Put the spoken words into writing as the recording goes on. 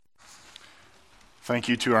Thank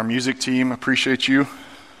you to our music team. Appreciate you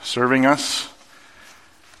serving us.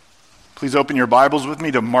 Please open your Bibles with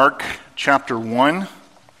me to Mark chapter 1.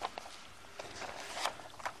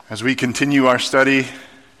 As we continue our study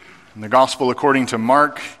in the Gospel according to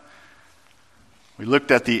Mark, we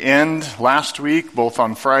looked at the end last week, both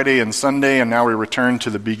on Friday and Sunday, and now we return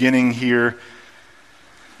to the beginning here.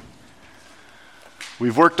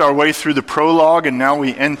 We've worked our way through the prologue, and now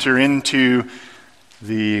we enter into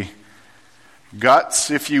the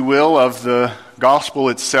guts, if you will, of the gospel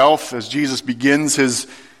itself as Jesus begins his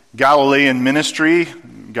Galilean ministry.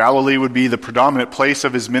 Galilee would be the predominant place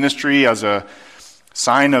of his ministry as a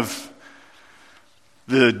sign of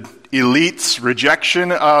the elite's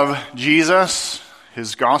rejection of Jesus.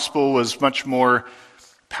 His gospel was much more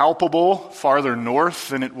palpable farther north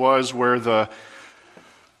than it was where the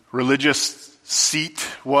religious seat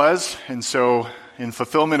was. And so, in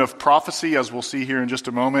fulfillment of prophecy, as we'll see here in just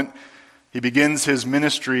a moment, he begins his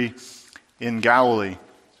ministry in Galilee.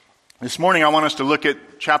 This morning I want us to look at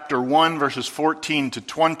chapter 1, verses 14 to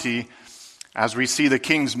 20, as we see the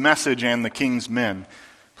king's message and the king's men.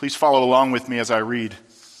 Please follow along with me as I read.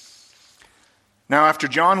 Now after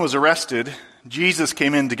John was arrested, Jesus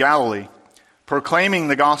came into Galilee, proclaiming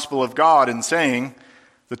the gospel of God and saying,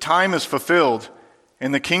 "The time is fulfilled,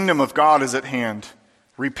 and the kingdom of God is at hand.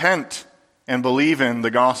 Repent and believe in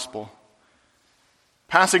the gospel."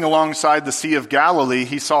 Passing alongside the Sea of Galilee,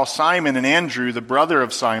 he saw Simon and Andrew, the brother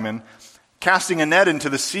of Simon, casting a net into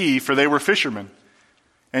the sea, for they were fishermen.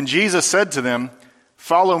 And Jesus said to them,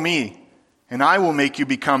 "Follow me, and I will make you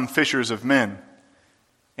become fishers of men."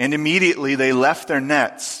 And immediately they left their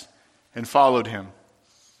nets and followed him.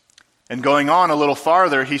 And going on a little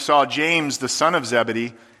farther, he saw James, the son of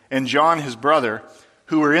Zebedee, and John, his brother,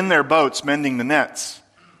 who were in their boats mending the nets.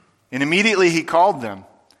 And immediately he called them.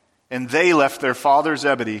 And they left their father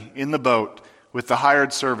Zebedee in the boat with the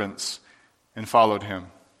hired servants and followed him.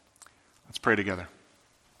 Let's pray together.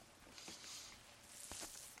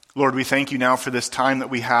 Lord, we thank you now for this time that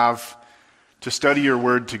we have to study your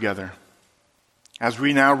word together. As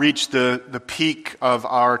we now reach the peak of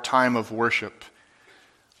our time of worship,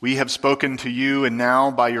 we have spoken to you, and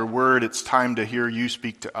now by your word it's time to hear you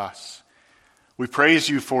speak to us. We praise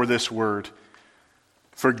you for this word,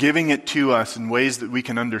 for giving it to us in ways that we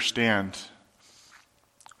can understand.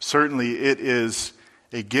 Certainly it is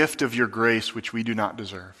a gift of your grace which we do not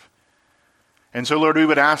deserve. And so, Lord, we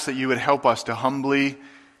would ask that you would help us to humbly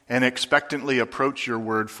and expectantly approach your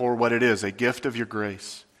word for what it is, a gift of your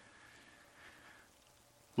grace.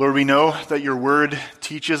 Lord, we know that your word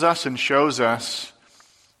teaches us and shows us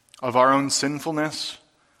of our own sinfulness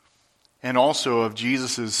and also of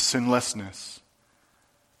Jesus' sinlessness,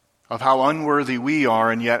 of how unworthy we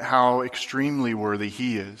are and yet how extremely worthy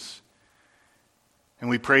he is. And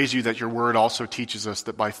we praise you that your word also teaches us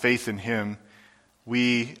that by faith in him,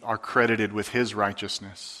 we are credited with his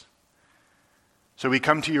righteousness. So we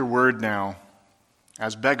come to your word now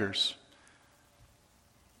as beggars,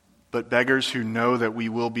 but beggars who know that we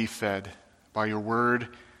will be fed by your word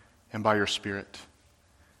and by your spirit.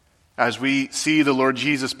 As we see the Lord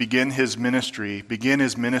Jesus begin his ministry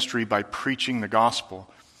by preaching the gospel,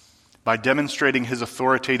 by demonstrating his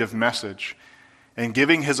authoritative message and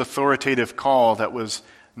giving his authoritative call that was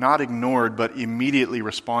not ignored but immediately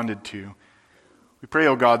responded to. We pray,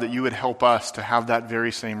 O God, that you would help us to have that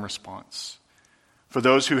very same response. For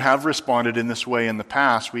those who have responded in this way in the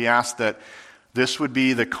past, we ask that this would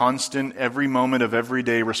be the constant, every moment of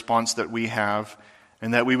everyday response that we have,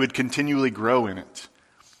 and that we would continually grow in it.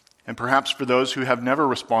 And perhaps for those who have never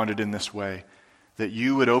responded in this way, that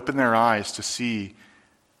you would open their eyes to see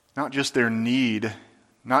not just their need,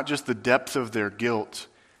 not just the depth of their guilt,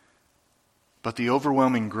 but the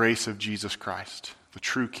overwhelming grace of Jesus Christ, the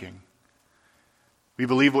true King. We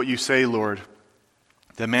believe what you say, Lord,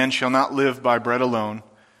 that man shall not live by bread alone,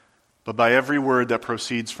 but by every word that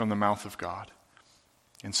proceeds from the mouth of God.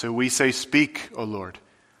 And so we say, speak, O Lord,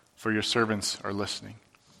 for your servants are listening.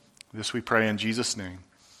 This we pray in Jesus' name.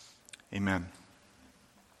 Amen.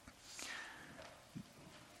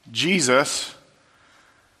 Jesus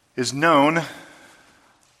is known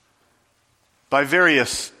by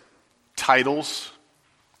various titles,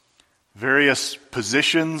 various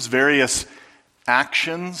positions, various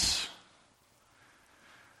actions.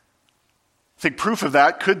 I think proof of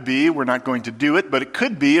that could be, we're not going to do it, but it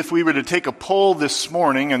could be if we were to take a poll this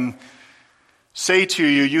morning and say to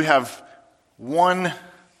you, you have one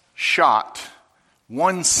shot,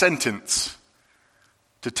 one sentence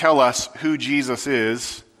to tell us who Jesus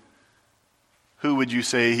is, who would you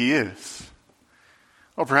say he is?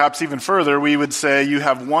 Or perhaps even further, we would say you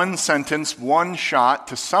have one sentence, one shot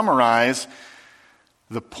to summarize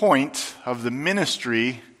the point of the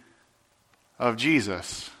ministry of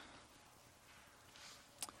Jesus.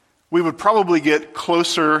 We would probably get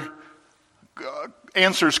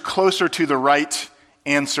answers closer to the right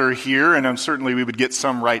answer here, and certainly we would get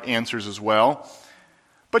some right answers as well.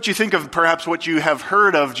 But you think of perhaps what you have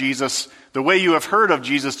heard of Jesus, the way you have heard of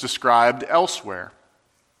Jesus described elsewhere.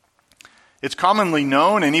 It's commonly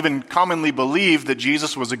known and even commonly believed that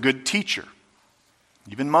Jesus was a good teacher.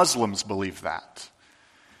 Even Muslims believe that.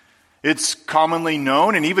 It's commonly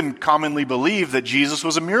known and even commonly believed that Jesus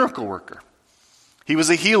was a miracle worker. He was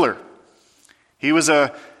a healer. He was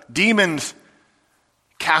a demon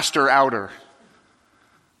caster-outer.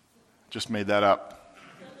 Just made that up.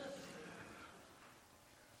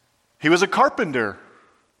 He was a carpenter.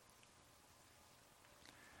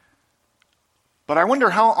 But I wonder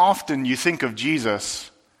how often you think of Jesus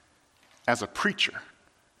as a preacher.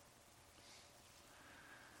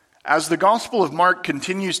 As the Gospel of Mark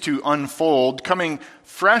continues to unfold, coming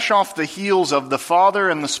fresh off the heels of the Father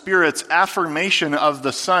and the Spirit's affirmation of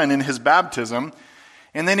the Son in his baptism,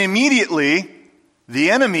 and then immediately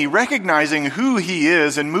the enemy recognizing who he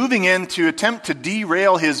is and moving in to attempt to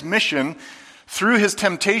derail his mission through his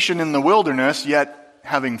temptation in the wilderness, yet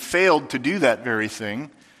having failed to do that very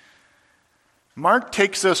thing, Mark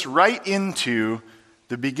takes us right into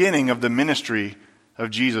the beginning of the ministry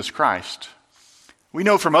of Jesus Christ. We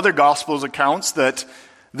know from other Gospels accounts that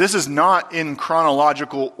this is not in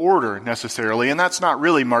chronological order necessarily, and that's not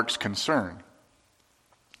really Mark's concern.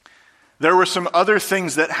 There were some other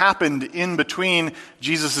things that happened in between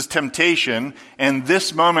Jesus' temptation and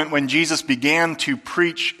this moment when Jesus began to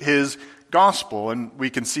preach his gospel, and we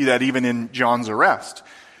can see that even in John's arrest.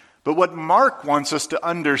 But what Mark wants us to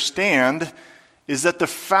understand is that the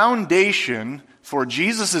foundation for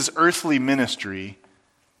Jesus' earthly ministry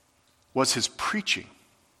was his preaching.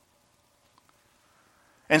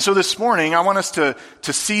 And so this morning, I want us to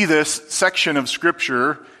see this section of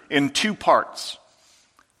Scripture in two parts.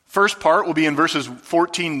 First part will be in verses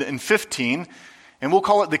 14 and 15, and we'll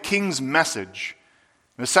call it the King's Message.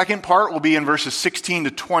 The second part will be in verses 16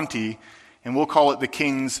 to 20, and we'll call it the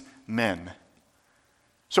King's Men.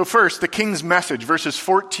 So first, the King's Message, verses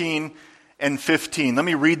 14 and 15. Let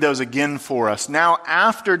me read those again for us. Now,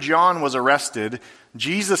 after John was arrested,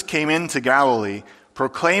 Jesus came into Galilee,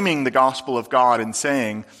 proclaiming the gospel of God and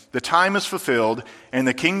saying, "The time is fulfilled, and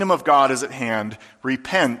the kingdom of God is at hand.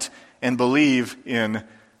 Repent and believe in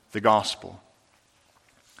the gospel."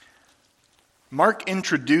 Mark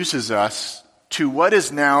introduces us to what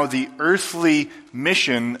is now the earthly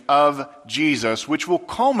mission of Jesus, which will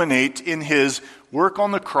culminate in his work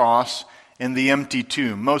on the cross and the empty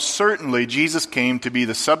tomb. Most certainly, Jesus came to be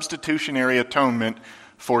the substitutionary atonement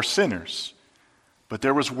for sinners. But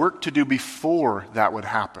there was work to do before that would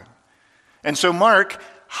happen. And so Mark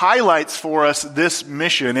highlights for us this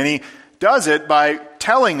mission, and he does it by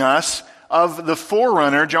telling us of the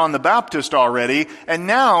forerunner, John the Baptist, already. And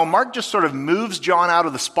now Mark just sort of moves John out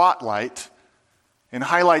of the spotlight and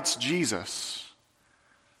highlights Jesus.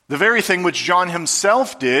 The very thing which John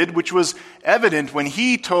himself did, which was evident when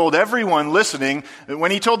he told everyone listening,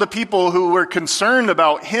 when he told the people who were concerned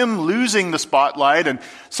about him losing the spotlight and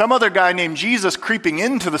some other guy named Jesus creeping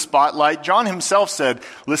into the spotlight, John himself said,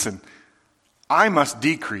 "Listen, I must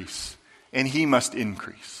decrease and he must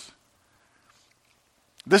increase."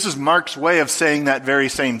 This is Mark's way of saying that very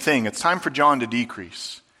same thing. It's time for John to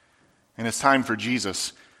decrease, and it's time for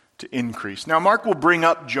Jesus to increase. Now, Mark will bring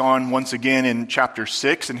up John once again in chapter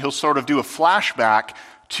 6, and he'll sort of do a flashback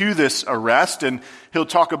to this arrest, and he'll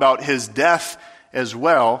talk about his death as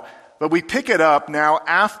well. But we pick it up now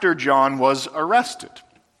after John was arrested.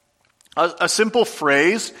 A simple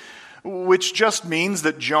phrase which just means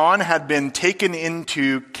that John had been taken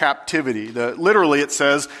into captivity. Literally it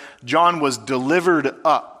says John was delivered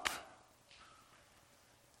up.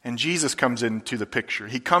 And Jesus comes into the picture.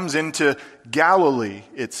 He comes into Galilee,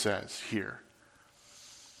 it says here.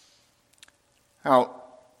 Now,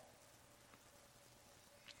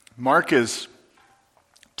 Mark is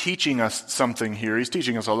teaching us something here. He's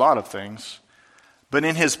teaching us a lot of things. But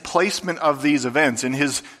in his placement of these events, in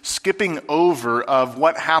his skipping over of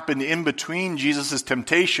what happened in between Jesus'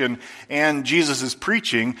 temptation and Jesus'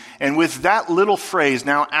 preaching, and with that little phrase,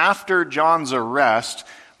 now after John's arrest,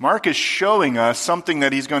 Mark is showing us something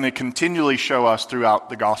that he's going to continually show us throughout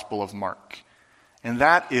the Gospel of Mark. And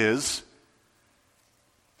that is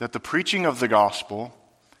that the preaching of the gospel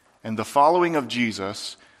and the following of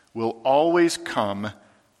Jesus will always come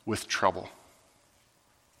with trouble.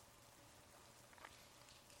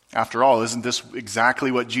 After all, isn't this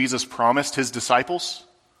exactly what Jesus promised his disciples?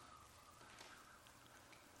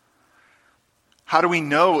 How do we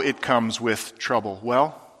know it comes with trouble?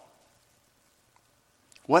 Well,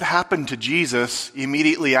 what happened to Jesus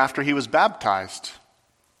immediately after he was baptized?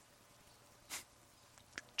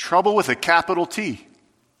 Trouble with a capital T.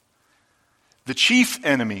 The chief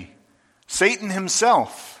enemy, Satan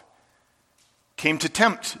himself, came to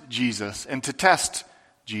tempt Jesus and to test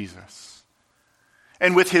Jesus.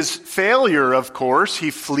 And with his failure, of course,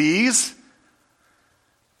 he flees.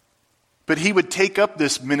 But he would take up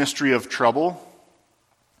this ministry of trouble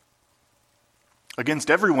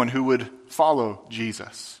against everyone who would follow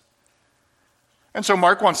Jesus. And so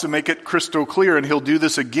Mark wants to make it crystal clear, and he'll do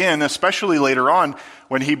this again, especially later on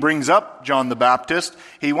when he brings up John the Baptist.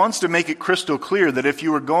 He wants to make it crystal clear that if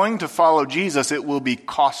you are going to follow Jesus, it will be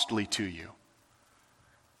costly to you.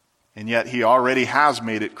 And yet he already has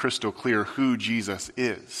made it crystal clear who Jesus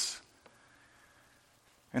is.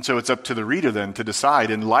 And so it's up to the reader then to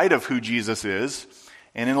decide, in light of who Jesus is,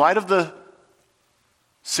 and in light of the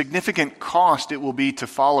significant cost it will be to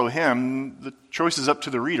follow him, the choice is up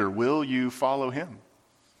to the reader. Will you follow him?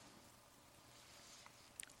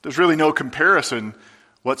 There's really no comparison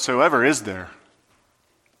whatsoever, is there?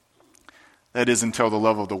 That is, until the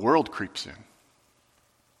love of the world creeps in.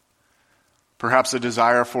 Perhaps a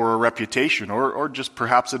desire for a reputation, or just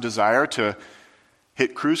perhaps a desire to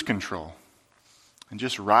hit cruise control and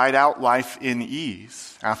just ride out life in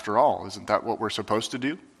ease. After all, isn't that what we're supposed to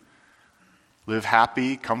do? Live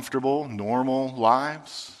happy, comfortable, normal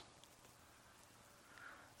lives?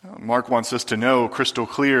 Mark wants us to know crystal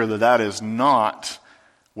clear that that is not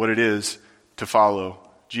what it is to follow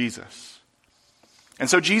Jesus. And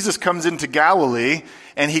so Jesus comes into Galilee,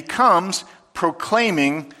 and he comes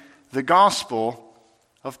proclaiming the gospel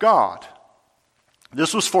of God.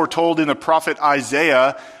 This was foretold in the prophet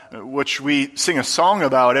Isaiah, which we sing a song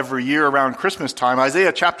about every year around Christmas time.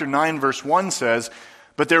 Isaiah chapter 9 verse 1 says,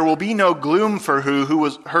 "But there will be no gloom for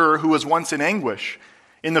her who was once in anguish.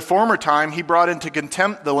 In the former time he brought into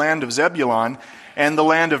contempt the land of Zebulun and the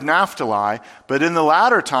land of Naphtali, but in the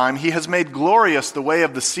latter time he has made glorious the way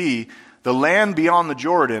of the sea, the land beyond the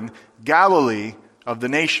Jordan, Galilee of the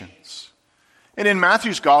nations." And in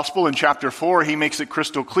Matthew's gospel in chapter 4, he makes it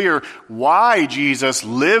crystal clear why Jesus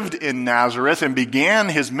lived in Nazareth and began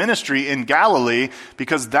his ministry in Galilee,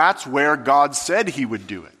 because that's where God said he would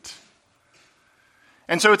do it.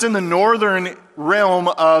 And so it's in the northern realm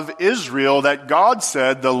of Israel that God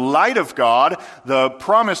said the light of God, the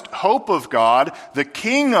promised hope of God, the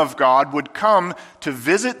King of God would come to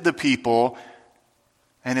visit the people.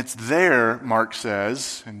 And it's there, Mark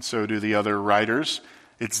says, and so do the other writers,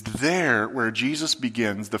 it's there where Jesus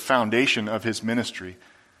begins the foundation of his ministry.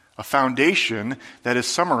 A foundation that is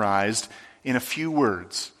summarized in a few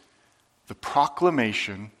words: the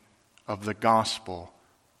proclamation of the gospel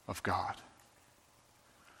of God.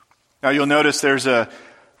 Now you'll notice there's a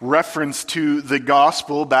reference to the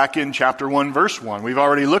gospel back in chapter 1, verse 1. We've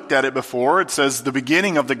already looked at it before. It says the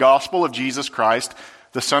beginning of the gospel of Jesus Christ,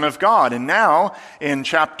 the Son of God. And now in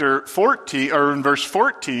chapter 14, or in verse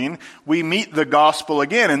 14, we meet the gospel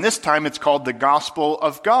again. And this time it's called the gospel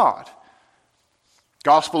of God.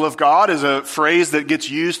 Gospel of God is a phrase that gets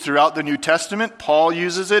used throughout the New Testament. Paul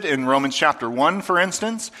uses it in Romans chapter 1, for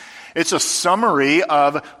instance. It's a summary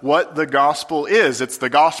of what the gospel is. It's the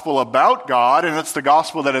gospel about God, and it's the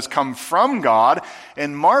gospel that has come from God.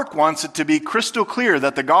 And Mark wants it to be crystal clear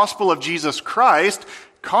that the gospel of Jesus Christ,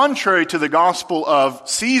 contrary to the gospel of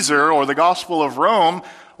Caesar or the gospel of Rome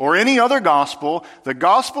or any other gospel, the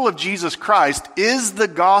gospel of Jesus Christ is the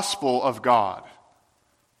gospel of God.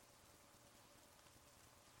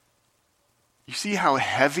 You see how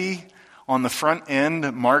heavy on the front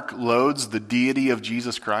end Mark loads the deity of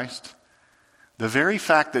Jesus Christ? The very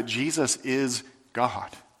fact that Jesus is God.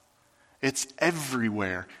 It's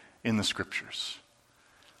everywhere in the scriptures.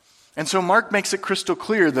 And so Mark makes it crystal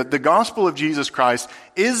clear that the gospel of Jesus Christ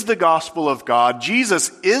is the gospel of God. Jesus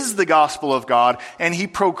is the gospel of God, and he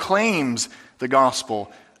proclaims the gospel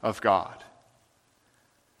of God.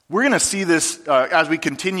 We're going to see this as we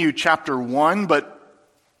continue chapter 1, but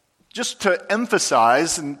just to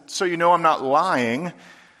emphasize, and so you know I'm not lying,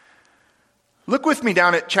 look with me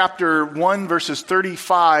down at chapter 1, verses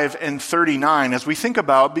 35 and 39. As we think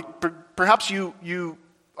about, perhaps you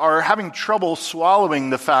are having trouble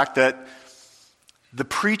swallowing the fact that the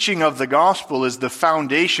preaching of the gospel is the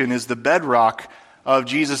foundation, is the bedrock of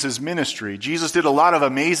Jesus' ministry. Jesus did a lot of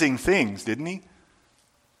amazing things, didn't he?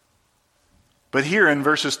 But here in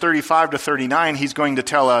verses 35 to 39, he's going to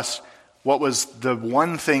tell us what was the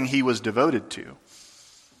one thing he was devoted to.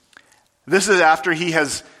 This is after he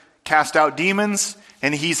has cast out demons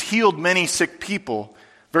and he's healed many sick people.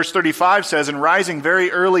 Verse 35 says, "And rising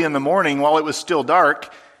very early in the morning, while it was still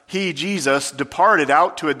dark, he, Jesus, departed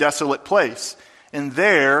out to a desolate place, and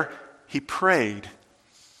there he prayed.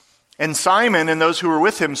 And Simon and those who were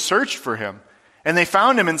with him searched for him, and they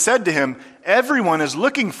found him and said to him, 'Everyone is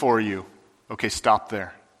looking for you.'" Okay, stop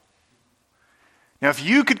there. Now, if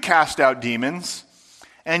you could cast out demons,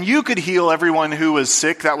 and you could heal everyone who was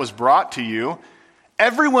sick that was brought to you,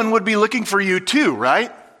 everyone would be looking for you too,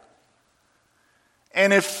 right?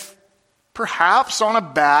 And if perhaps on a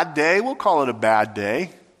bad day, we'll call it a bad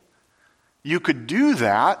day, you could do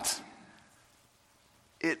that,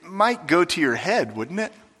 it might go to your head, wouldn't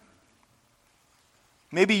it?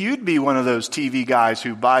 Maybe you'd be one of those TV guys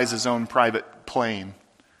who buys his own private plane,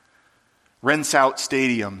 rents out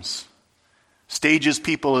stadiums, stages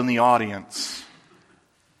people in the audience,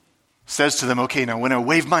 says to them, "Okay, now when I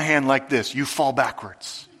wave my hand like this, you fall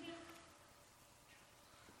backwards."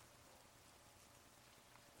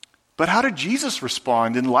 But how did Jesus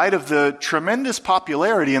respond in light of the tremendous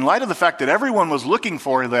popularity, in light of the fact that everyone was looking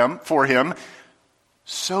for him,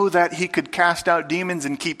 so that he could cast out demons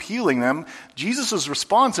and keep healing them? Jesus'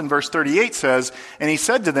 response in verse 38 says, "And he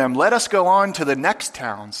said to them, 'Let us go on to the next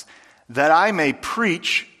towns, that I may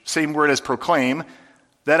preach,'" same word as proclaim,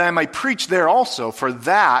 "'that I may preach there also, for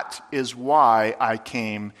that is why I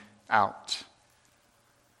came out.'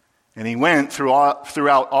 And he went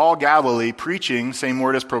throughout all Galilee, preaching," same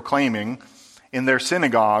word as proclaiming, "'in their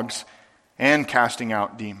synagogues and casting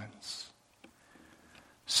out demons."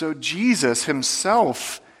 So Jesus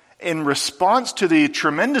himself, in response to the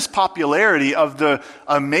tremendous popularity of the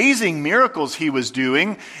amazing miracles he was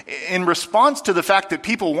doing, in response to the fact that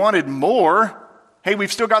people wanted more, "Hey,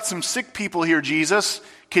 we've still got some sick people here, Jesus.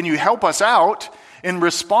 Can you help us out?" In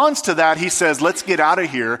response to that, he says, "Let's get out of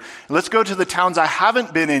here. Let's go to the towns I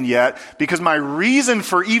haven't been in yet, because my reason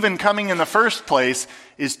for even coming in the first place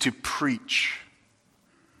is to preach."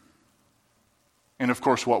 And of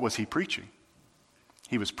course, what was he preaching?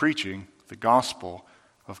 He was preaching the gospel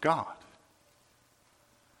of God.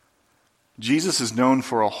 Jesus is known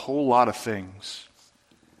for a whole lot of things.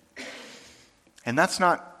 And that's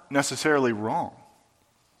not necessarily wrong.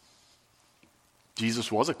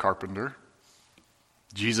 Jesus was a carpenter.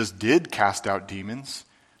 Jesus did cast out demons.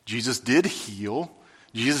 Jesus did heal.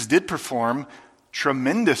 Jesus did perform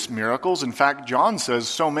tremendous miracles. In fact, John says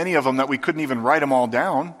so many of them that we couldn't even write them all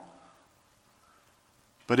down.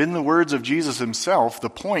 But in the words of Jesus himself, the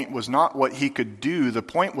point was not what he could do. The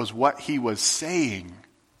point was what he was saying.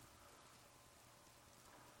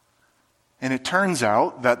 And it turns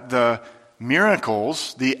out that the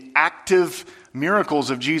miracles, the active miracles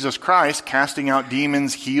of Jesus Christ, casting out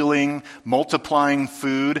demons, healing, multiplying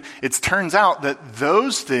food, it turns out that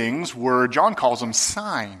those things were, John calls them,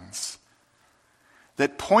 signs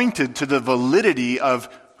that pointed to the validity of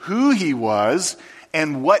who he was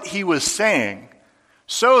and what he was saying.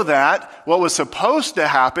 So that what was supposed to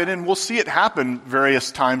happen, and we'll see it happen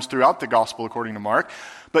various times throughout the gospel according to Mark,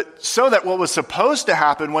 but so that what was supposed to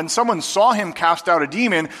happen when someone saw him cast out a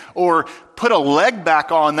demon, or put a leg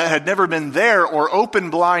back on that had never been there, or open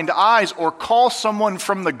blind eyes, or call someone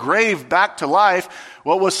from the grave back to life,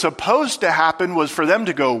 what was supposed to happen was for them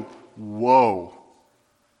to go, "Whoa.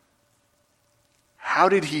 How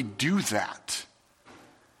did he do that?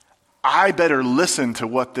 I better listen to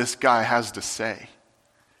what this guy has to say.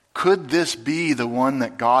 Could this be the one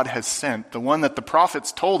that God has sent, the one that the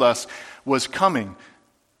prophets told us was coming?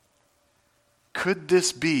 Could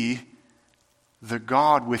this be the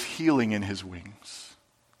God with healing in his wings?"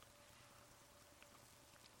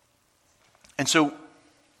 And so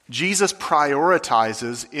Jesus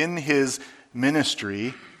prioritizes in his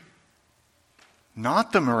ministry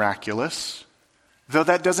not the miraculous, though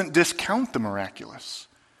that doesn't discount the miraculous.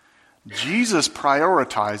 Jesus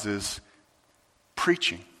prioritizes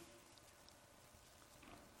preaching.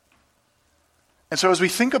 And so as we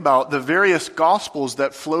think about the various gospels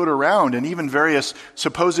that float around, and even various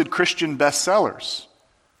supposed Christian bestsellers,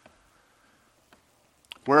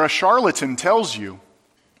 where a charlatan tells you,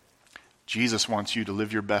 Jesus wants you to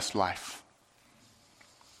live your best life.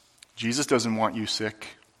 Jesus doesn't want you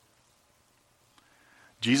sick.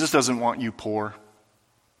 Jesus doesn't want you poor.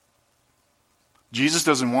 Jesus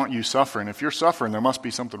doesn't want you suffering. If you're suffering, there must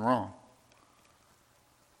be something wrong.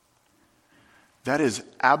 That is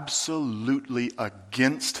absolutely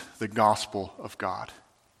against the gospel of God.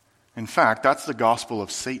 In fact, that's the gospel of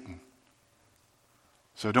Satan.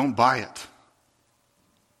 So don't buy it.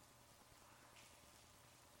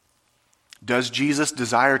 Does Jesus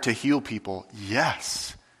desire to heal people?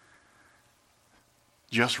 Yes.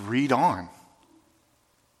 Just read on.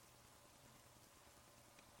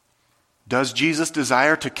 Does Jesus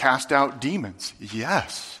desire to cast out demons?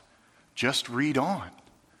 Yes. Just read on.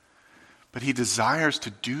 But he desires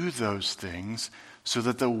to do those things so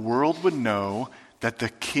that the world would know that the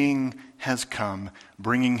King has come,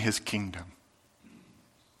 bringing his kingdom.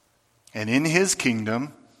 And in his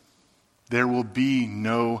kingdom, there will be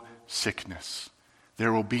no sickness.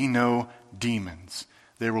 There will be no demons.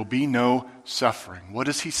 There will be no suffering. What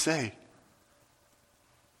does he say?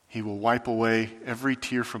 He will wipe away every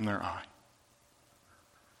tear from their eye.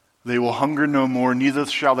 They will hunger no more, neither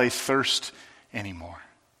shall they thirst anymore.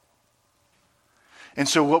 And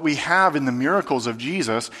so what we have in the miracles of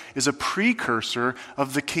Jesus is a precursor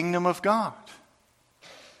of the kingdom of God.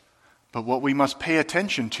 But what we must pay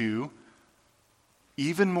attention to,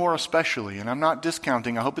 even more especially, and I'm not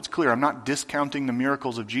discounting, I hope it's clear, I'm not discounting the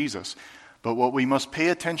miracles of Jesus, but what we must pay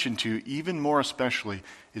attention to, even more especially,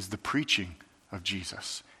 is the preaching of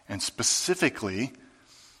Jesus, and specifically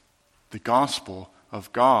the gospel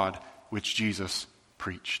of God which Jesus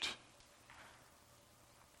preached.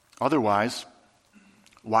 Otherwise,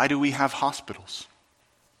 why do we have hospitals?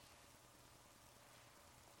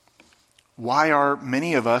 Why are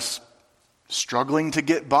many of us struggling to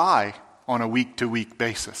get by on a week-to-week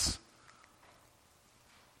basis?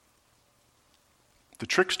 The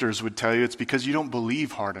tricksters would tell you it's because you don't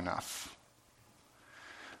believe hard enough.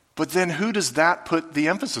 But then who does that put the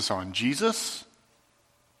emphasis on? Jesus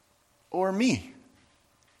or me?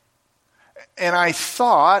 And I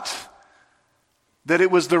thought that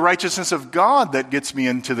it was the righteousness of God that gets me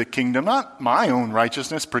into the kingdom, not my own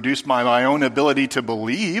righteousness produced by my own ability to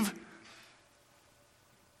believe.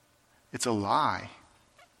 It's a lie.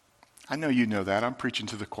 I know you know that. I'm preaching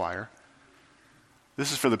to the choir.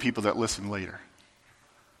 This is for the people that listen later.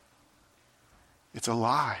 It's a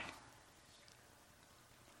lie.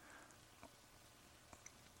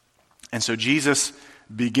 And so Jesus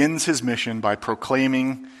begins his mission by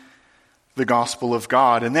proclaiming the gospel of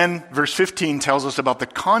God. And then verse 15 tells us about the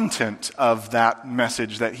content of that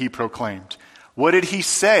message that he proclaimed. What did he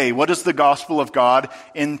say? What does the gospel of God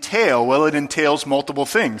entail? Well, it entails multiple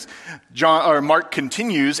things. Mark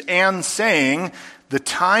continues, and saying, the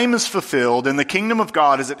time is fulfilled and the kingdom of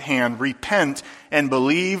God is at hand. Repent and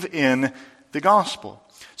believe in the gospel.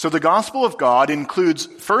 So the gospel of God includes,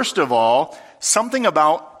 first of all, something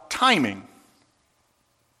about timing.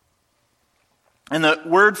 And the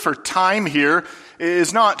word for time here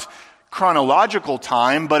is not chronological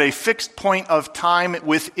time, but a fixed point of time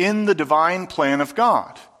within the divine plan of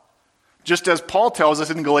God. Just as Paul tells us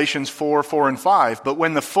in Galatians 4, 4 and 5, but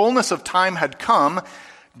when the fullness of time had come,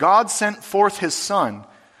 God sent forth his Son,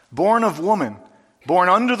 born of woman, born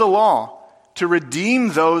under the law, to redeem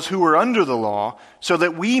those who were under the law, so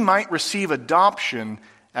that we might receive adoption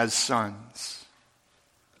as sons.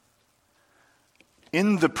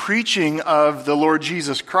 In the preaching of the Lord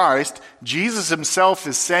Jesus Christ, Jesus himself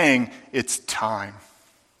is saying, it's time.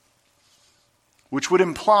 Which would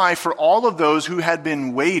imply for all of those who had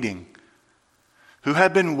been waiting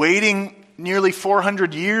nearly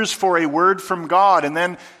 400 years for a word from God, and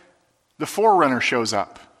then the forerunner shows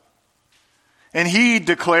up. And he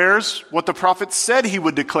declares what the prophet said he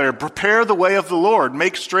would declare: prepare the way of the Lord,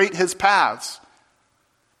 make straight his paths.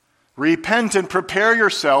 Repent and prepare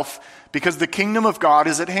yourself, because the kingdom of God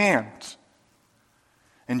is at hand.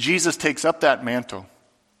 And Jesus takes up that mantle.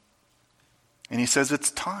 And he says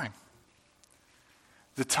it's time.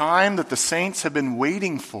 The time that the saints have been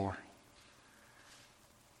waiting for.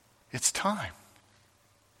 It's time.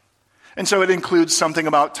 And so it includes something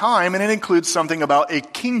about time, and it includes something about a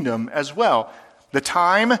kingdom as well. The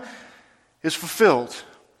time is fulfilled,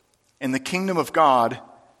 and the kingdom of God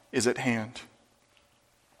is at hand.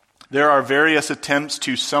 There are various attempts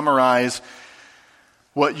to summarize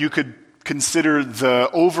what you could consider the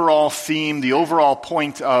overall theme, the overall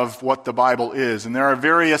point of what the Bible is. And there are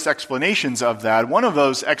various explanations of that. One of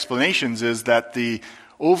those explanations is that the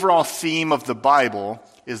overall theme of the Bible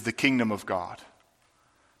is the kingdom of God.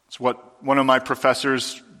 It's what one of my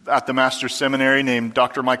professors at the Master's Seminary named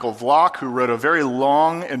Dr. Michael Vlock, who wrote a very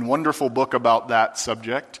long and wonderful book about that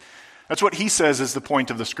subject. That's what he says is the point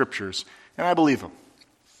of the Scriptures. And I believe him.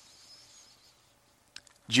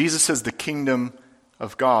 Jesus says the kingdom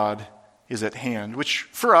of God is at hand, which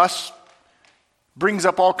for us brings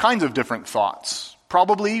up all kinds of different thoughts,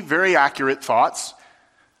 probably very accurate thoughts.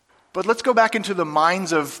 But let's go back into the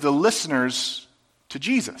minds of the listeners to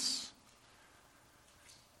Jesus.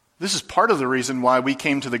 This is part of the reason why we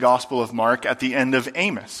came to the Gospel of Mark at the end of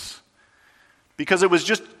Amos. Because it was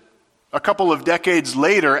just a couple of decades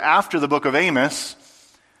later, after the book of Amos,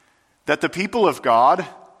 that the people of God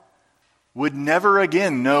would never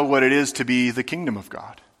again know what it is to be the kingdom of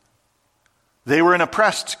God. They were an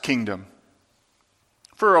oppressed kingdom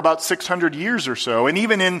for about 600 years or so. And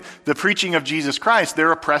even in the preaching of Jesus Christ,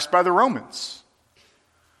 they're oppressed by the Romans.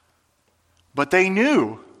 But they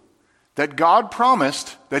knew that God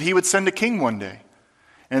promised that he would send a king one day,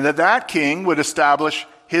 and that king would establish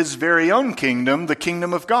his very own kingdom, the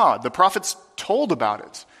kingdom of God. The prophets told about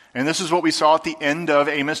it. And this is what we saw at the end of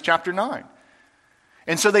Amos chapter 9.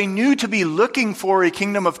 And so they knew to be looking for a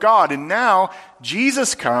kingdom of God. And now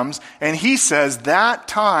Jesus comes and he says that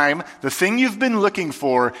time, the thing you've been looking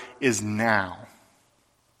for, is now.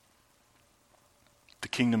 The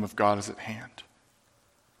kingdom of God is at hand.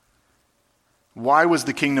 Why was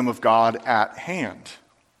the kingdom of God at hand?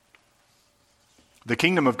 The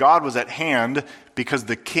kingdom of God was at hand because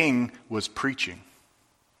the king was preaching.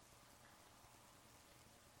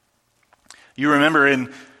 You remember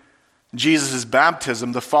in Jesus'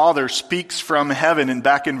 baptism, the Father speaks from heaven and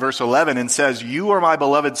back in verse 11 and says, "You are my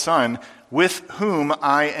beloved Son, with whom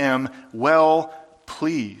I am well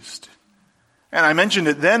pleased." And I mentioned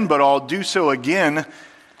it then, but I'll do so again.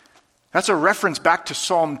 That's a reference back to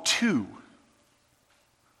Psalm 2.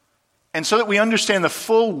 And so that we understand the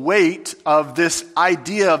full weight of this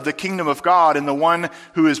idea of the kingdom of God and the one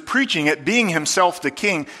who is preaching it being himself the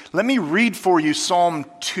king, let me read for you Psalm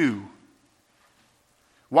 2.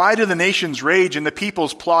 Why do the nations rage and the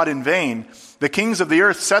peoples plot in vain? The kings of the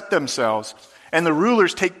earth set themselves, and the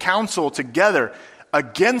rulers take counsel together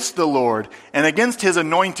against the Lord and against his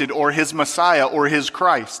anointed or his Messiah or his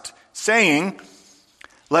Christ, saying,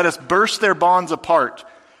 "Let us burst their bonds apart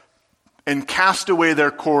and cast away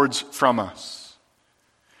their cords from us."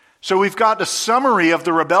 So we've got a summary of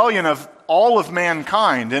the rebellion of all of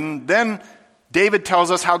mankind, and then David tells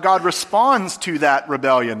us how God responds to that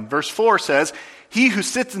rebellion. Verse 4 says, "He who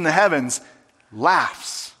sits in the heavens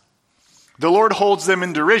laughs. The Lord holds them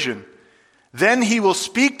in derision. Then he will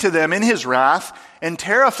speak to them in his wrath and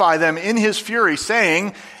terrify them in his fury,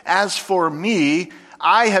 saying, 'As for me,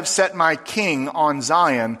 I have set my king on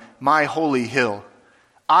Zion, my holy hill.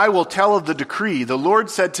 I will tell of the decree. The Lord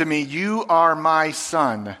said to me, you are my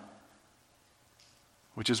son.'"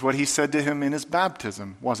 Which is what he said to him in his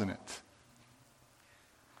baptism, wasn't it?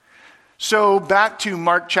 So back to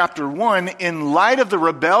Mark chapter 1, in light of the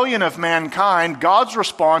rebellion of mankind, God's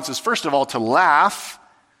response is first of all to laugh,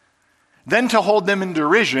 then to hold them in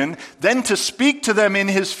derision, then to speak to them in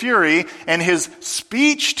his fury, and his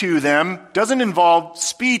speech to them doesn't involve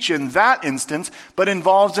speech in that instance, but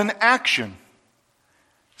involves an action,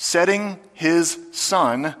 setting his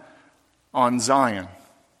son on Zion.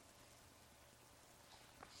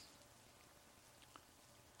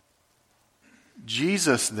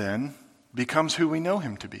 Jesus then becomes who we know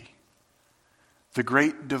him to be, the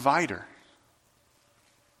great divider.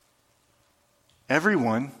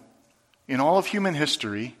 Everyone in all of human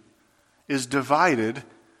history is divided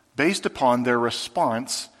based upon their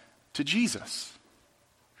response to Jesus.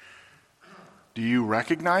 Do you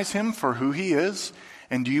recognize him for who he is?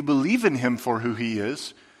 And do you believe in him for who he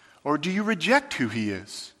is? Or do you reject who he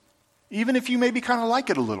is? Even if you maybe kind of like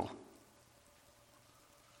it a little.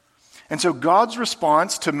 And so God's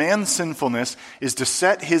response to man's sinfulness is to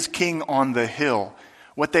set his king on the hill.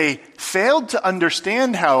 What they failed to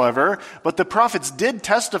understand, however, but the prophets did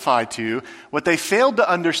testify to, what they failed to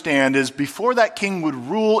understand is before that king would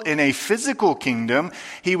rule in a physical kingdom,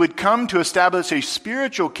 he would come to establish a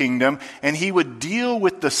spiritual kingdom, and he would deal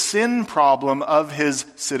with the sin problem of his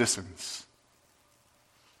citizens.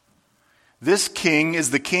 This king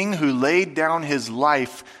is the king who laid down his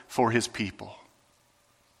life for his people.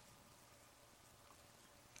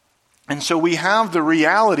 And so we have the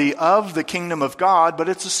reality of the kingdom of God, but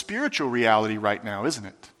it's a spiritual reality right now, isn't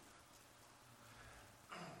it?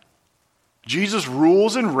 Jesus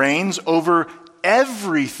rules and reigns over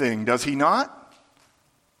everything, does he not?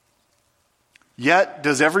 Yet,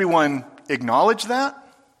 does everyone acknowledge that?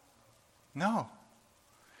 No.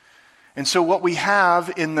 And so what we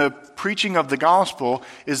have in the preaching of the gospel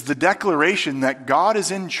is the declaration that God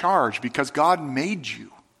is in charge because God made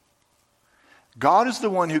you. God is the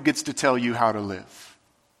one who gets to tell you how to live.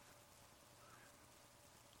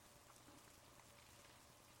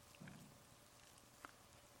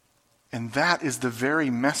 And that is the very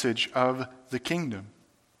message of the kingdom.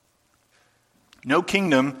 No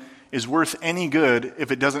kingdom is worth any good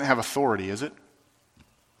if it doesn't have authority, is it?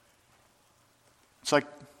 It's like,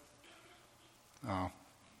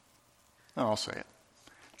 I'll say it.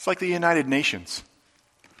 It's like the United Nations.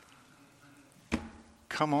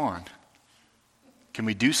 Come on. Can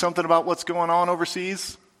we do something about what's going on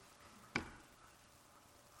overseas?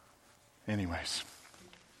 Anyways.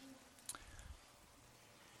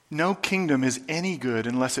 no kingdom is any good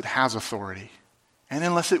unless it has authority and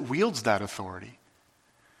unless it wields that authority.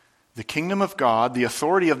 The kingdom of God, the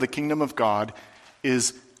authority of the kingdom of God,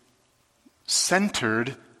 is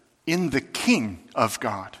centered in the King of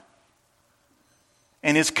God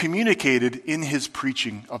and is communicated in his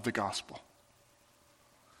preaching of the gospel.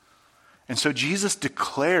 And so Jesus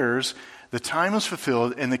declares the time is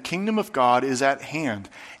fulfilled and the kingdom of God is at hand.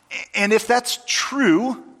 And if that's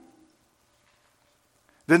true,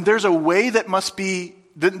 then there's a way that must be,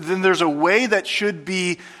 then there's a way that should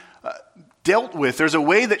be dealt with. There's a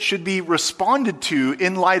way that should be responded to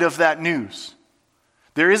in light of that news.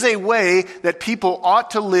 There is a way that people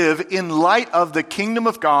ought to live in light of the kingdom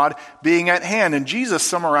of God being at hand. And Jesus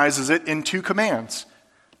summarizes it in 2 commands.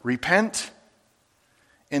 Repent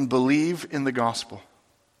and believe in the gospel.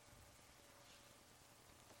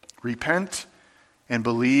 Repent and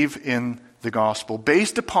believe in the gospel,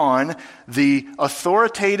 based upon the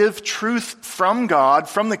authoritative truth from God,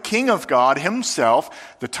 from the King of God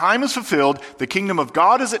himself. The time is fulfilled, the kingdom of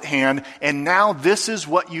God is at hand, and now this is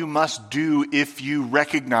what you must do if you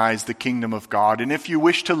recognize the kingdom of God, and if you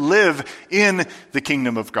wish to live in the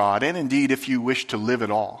kingdom of God, and indeed if you wish to live at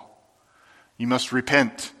all. You must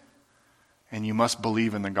repent, and you must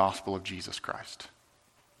believe in the gospel of Jesus Christ.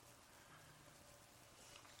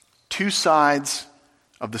 2 sides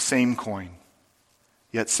of the same coin.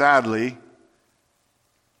 Yet sadly,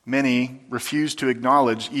 many refuse to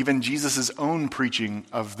acknowledge even Jesus' own preaching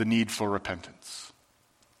of the need for repentance.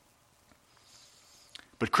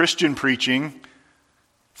 But Christian preaching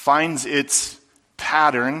finds its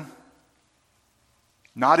pattern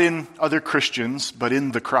not in other Christians, but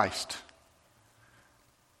in the Christ.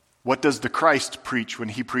 What does the Christ preach when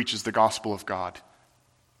he preaches the gospel of God?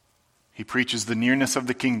 He preaches the nearness of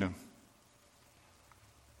the kingdom.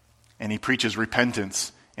 And he preaches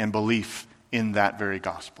repentance and belief in that very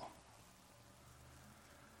gospel.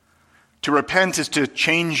 To repent is to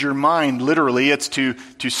change your mind, literally. It's to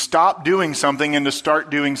stop doing something and to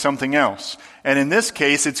start doing something else. And in this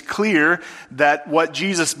case, it's clear that what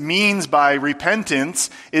Jesus means by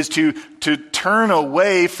repentance is to turn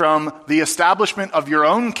away from the establishment of your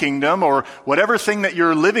own kingdom or whatever thing that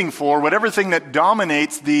you're living for, whatever thing that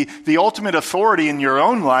dominates the ultimate authority in your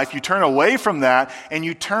own life. You turn away from that and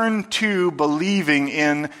you turn to believing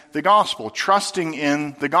in the gospel, trusting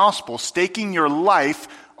in the gospel, staking your life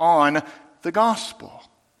on the gospel.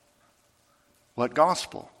 What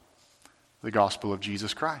gospel? The gospel of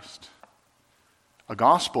Jesus Christ. A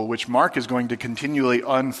gospel which Mark is going to continually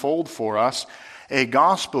unfold for us. A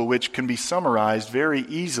gospel which can be summarized very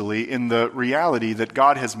easily in the reality that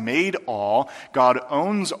God has made all, God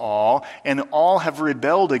owns all, and all have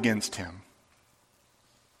rebelled against him.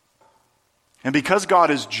 And because God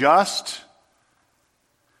is just,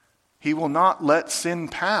 he will not let sin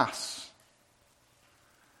pass.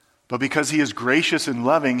 But because he is gracious and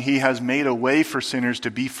loving, he has made a way for sinners to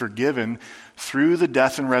be forgiven through the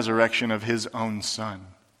death and resurrection of his own Son.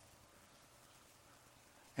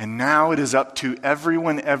 And now it is up to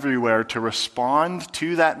everyone everywhere to respond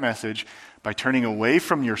to that message by turning away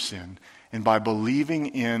from your sin and by believing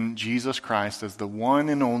in Jesus Christ as the one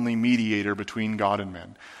and only mediator between God and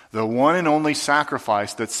men, the one and only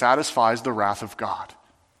sacrifice that satisfies the wrath of God.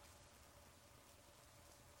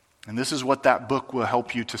 And this is what that book will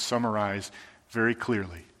help you to summarize very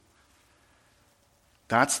clearly.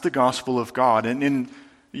 That's the gospel of God. And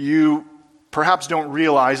you perhaps don't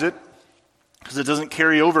realize it because it doesn't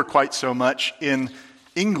carry over quite so much in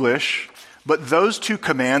English, but those 2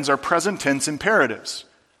 commands are present tense imperatives.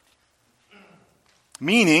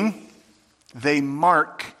 Meaning, they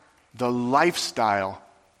mark the lifestyle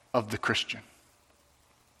of the Christian.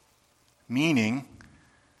 Meaning,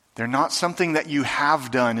 they're not something that you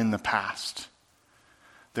have done in the past.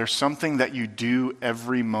 They're something that you do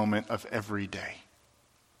every moment of every day.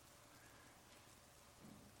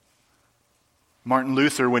 Martin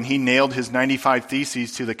Luther, when he nailed his 95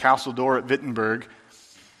 Theses to the castle door at Wittenberg,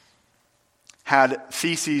 had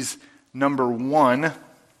thesis number 1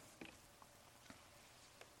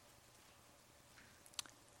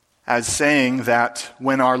 as saying that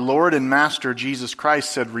when our Lord and Master Jesus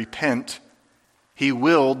Christ said, "Repent," he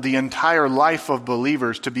willed the entire life of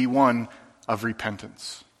believers to be one of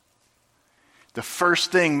repentance. The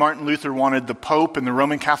first thing Martin Luther wanted the Pope and the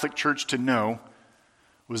Roman Catholic Church to know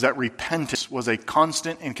was that repentance was a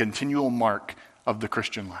constant and continual mark of the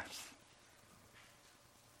Christian life.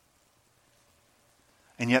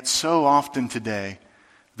 And yet so often today,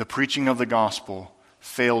 the preaching of the gospel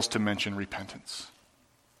fails to mention repentance.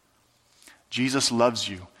 Jesus loves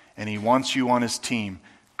you and he wants you on his team.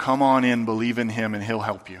 Come on in, believe in him, and he'll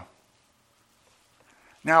help you.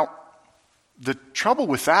 Now, the trouble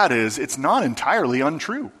with that is it's not entirely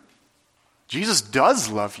untrue. Jesus does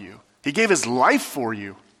love you. He gave his life for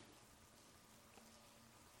you.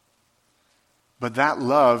 But that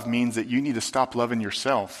love means that you need to stop loving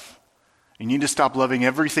yourself. You need to stop loving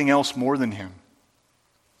everything else more than him.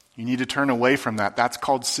 You need to turn away from that. That's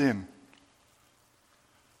called sin.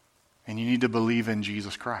 And you need to believe in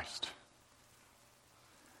Jesus Christ.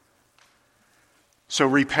 So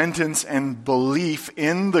repentance and belief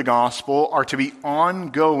in the gospel are to be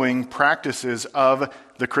ongoing practices of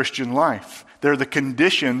the Christian life. They're the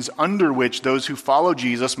conditions under which those who follow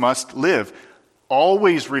Jesus must live,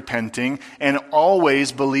 always repenting and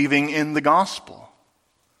always believing in the gospel.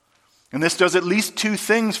 And this does at least two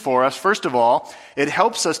things for us. First of all, it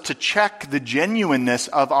helps us to check the genuineness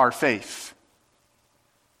of our faith.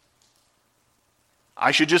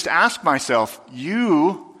 I should just ask myself,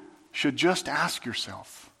 you should just ask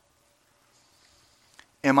yourself,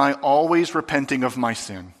 am I always repenting of my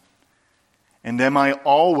sin? And am I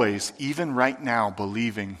always, even right now,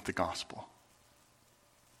 believing the gospel?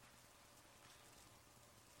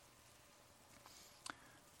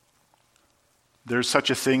 There's such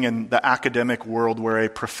a thing in the academic world where a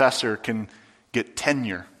professor can get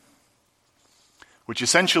tenure, which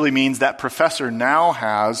essentially means that professor now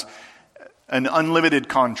has an unlimited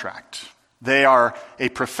contract. They are a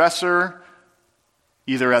professor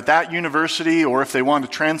either at that university, or if they want to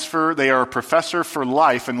transfer, they are a professor for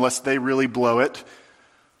life unless they really blow it,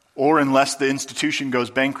 or unless the institution goes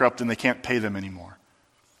bankrupt and they can't pay them anymore.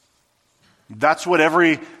 That's what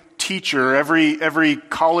every teacher, every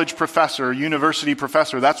college professor, university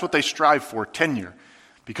professor, that's what they strive for, tenure.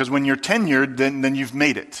 Because when you're tenured, then you've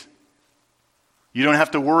made it. You don't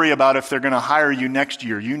have to worry about if they're going to hire you next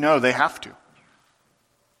year. You know they have to.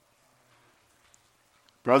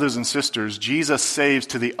 Brothers and sisters, Jesus saves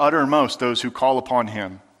to the uttermost those who call upon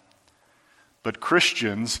him. But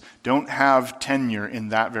Christians don't have tenure in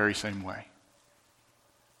that very same way.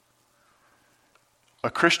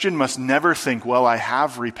 A Christian must never think, well, I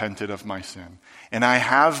have repented of my sin, and I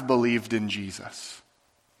have believed in Jesus.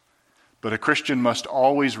 But a Christian must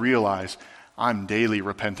always realize, I'm daily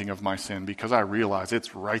repenting of my sin because I realize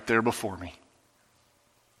it's right there before me.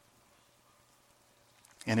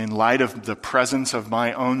 And in light of the presence of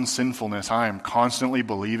my own sinfulness, I am constantly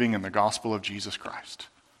believing in the gospel of Jesus Christ.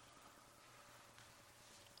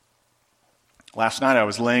 Last night I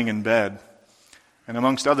was laying in bed, and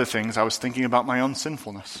amongst other things, I was thinking about my own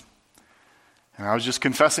sinfulness. And I was just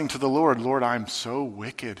confessing to the Lord, Lord, I'm so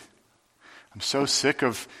wicked. I'm so sick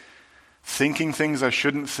of thinking things I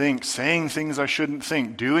shouldn't think, saying things I shouldn't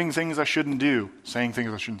think, doing things I shouldn't do, saying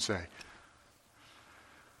things I shouldn't say.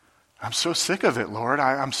 I'm so sick of it, Lord.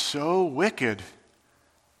 I'm so wicked.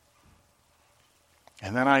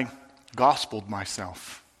 And then I gospeled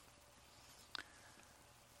myself.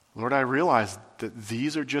 Lord, I realize that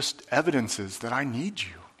these are just evidences that I need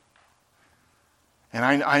you. And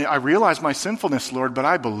I realize my sinfulness, Lord, but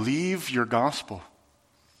I believe your gospel.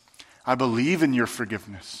 I believe in your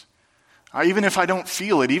forgiveness. Even if I don't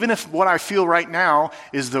feel it, even if what I feel right now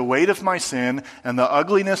is the weight of my sin and the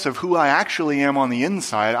ugliness of who I actually am on the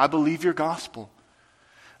inside, I believe your gospel.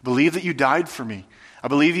 I believe that you died for me. I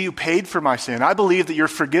believe that you paid for my sin. I believe that you're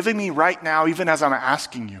forgiving me right now, even as I'm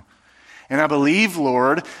asking you. And I believe,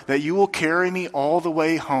 Lord, that you will carry me all the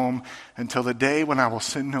way home until the day when I will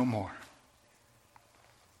sin no more.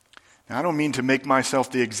 Now, I don't mean to make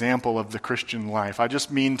myself the example of the Christian life. I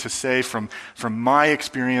just mean to say from my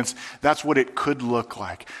experience, that's what it could look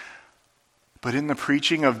like. But in the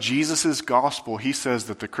preaching of Jesus' gospel, he says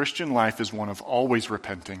that the Christian life is one of always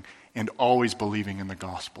repenting and always believing in the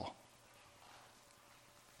gospel.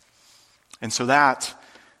 And so that,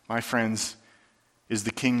 my friends, is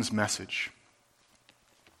the King's message.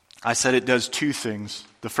 I said it does two things.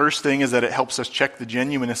 The first thing is that it helps us check the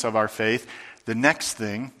genuineness of our faith. The next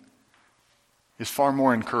thing is far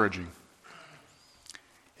more encouraging.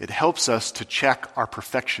 It helps us to check our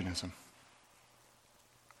perfectionism.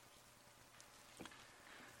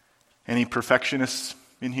 Any perfectionists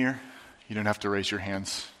in here? You don't have to raise your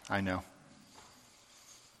hands. I know.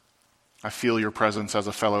 I feel your presence as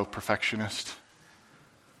a fellow perfectionist.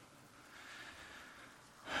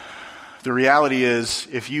 The reality is,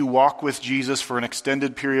 if you walk with Jesus for an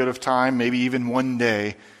extended period of time, maybe even one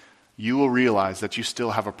day, you will realize that you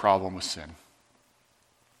still have a problem with sin.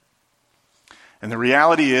 And the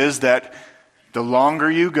reality is that the longer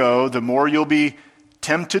you go, the more you'll be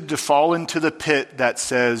tempted to fall into the pit that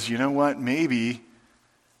says, you know what, maybe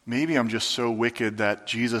I'm just so wicked that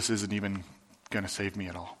Jesus isn't even going to save me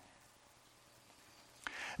at all.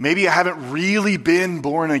 Maybe I haven't really been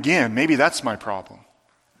born again. Maybe that's my problem.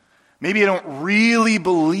 Maybe I don't really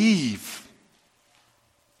believe.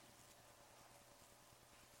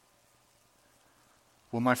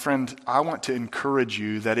 Well, my friend, I want to encourage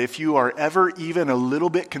you that if you are ever even a little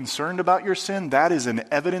bit concerned about your sin, that is an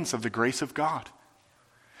evidence of the grace of God.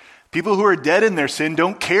 People who are dead in their sin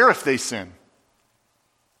don't care if they sin.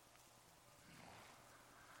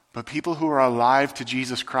 But people who are alive to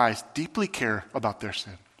Jesus Christ deeply care about their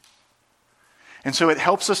sin. And so it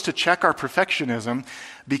helps us to check our perfectionism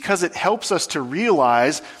because it helps us to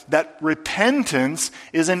realize that repentance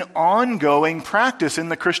is an ongoing practice in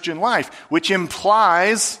the Christian life, which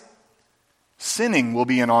implies sinning will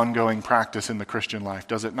be an ongoing practice in the Christian life,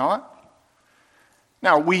 does it not?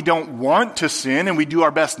 Now, we don't want to sin, and we do our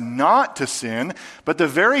best not to sin, but the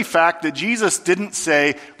very fact that Jesus didn't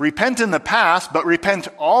say, repent in the past, but repent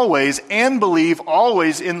always and believe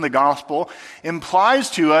always in the gospel, implies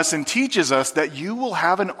to us and teaches us that you will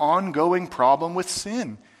have an ongoing problem with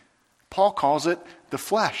sin. Paul calls it the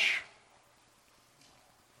flesh.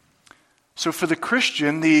 So for the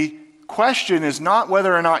Christian, the question is not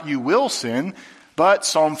whether or not you will sin, but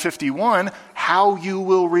Psalm 51, how you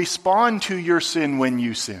will respond to your sin when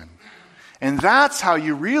you sin. And that's how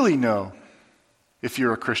you really know if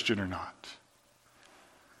you're a Christian or not.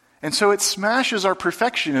 And so it smashes our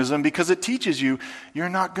perfectionism because it teaches you you're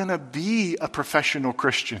not going to be a professional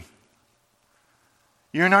Christian.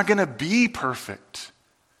 You're not going to be perfect.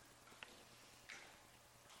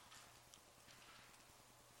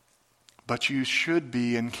 But you should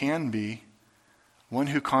be and can be one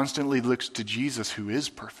who constantly looks to Jesus, who is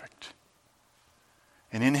perfect.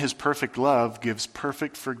 And in his perfect love gives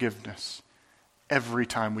perfect forgiveness every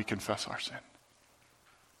time we confess our sin.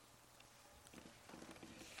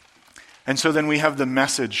 And so then we have the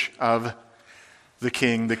message of the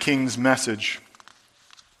king's message.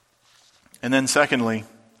 And then secondly,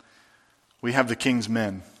 we have the king's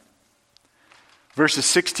men. Verses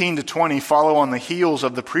 16 to 20 follow on the heels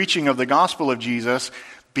of the preaching of the gospel of Jesus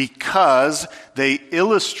because they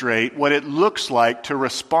illustrate what it looks like to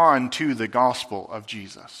respond to the gospel of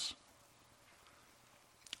Jesus.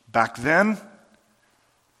 Back then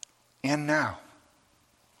and now.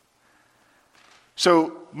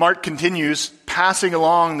 So Mark continues, passing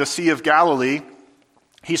along the Sea of Galilee,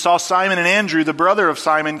 he saw Simon and Andrew, the brother of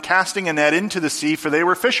Simon, casting a net into the sea, for they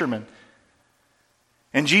were fishermen.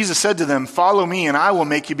 And Jesus said to them, "Follow me, and I will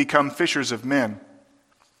make you become fishers of men."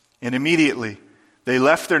 And immediately they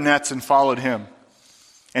left their nets and followed him.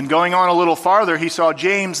 And going on a little farther, he saw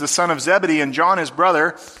James, the son of Zebedee, and John, his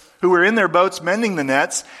brother, who were in their boats mending the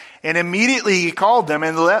nets. And immediately he called them,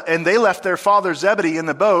 and they left their father Zebedee in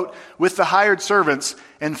the boat with the hired servants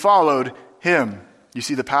and followed him. You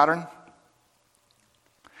see the pattern?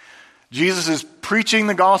 Jesus is preaching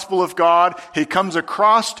the gospel of God. He comes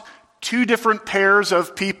across two different pairs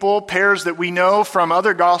of people, pairs that we know from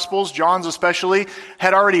other gospels, John's especially,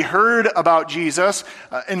 had already heard about Jesus.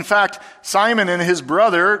 In fact, Simon and his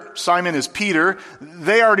brother, Simon is Peter,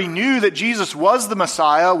 they already knew that Jesus was the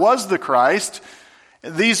Messiah, was the Christ.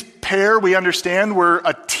 These pair, we understand, were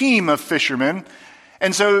a team of fishermen.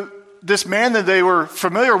 And so this man that they were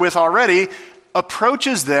familiar with already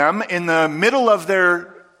approaches them in the middle of their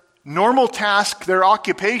normal task, their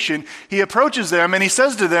occupation. He approaches them and he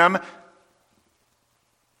says to them,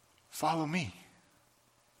 "Follow me.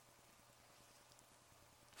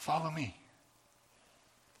 Follow me."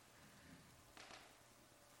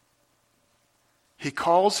 He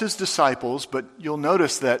calls his disciples, but you'll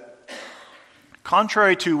notice that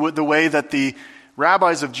contrary to the way that the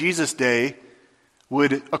rabbis of Jesus' day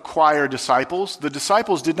would acquire disciples, the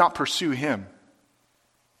disciples did not pursue him.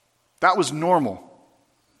 That was normal.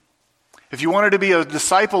 If you wanted to be a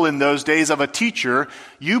disciple in those days of a teacher,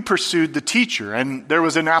 you pursued the teacher, and there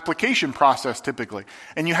was an application process typically,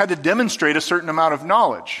 and you had to demonstrate a certain amount of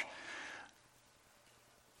knowledge.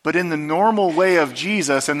 But in the normal way of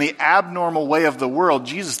Jesus and the abnormal way of the world,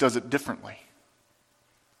 Jesus does it differently.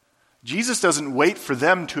 Jesus doesn't wait for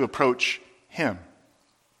them to approach him.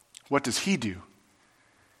 What does he do?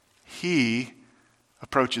 He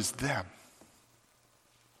approaches them.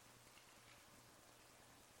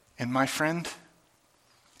 And my friend,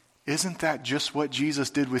 isn't that just what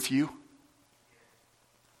Jesus did with you?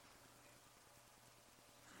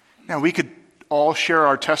 Now, we could all share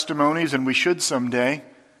our testimonies, and we should someday,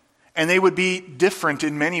 and they would be different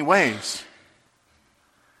in many ways.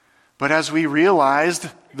 But as we realized,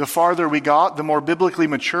 the farther we got, the more biblically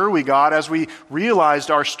mature we got, as we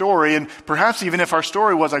realized our story, and perhaps even if our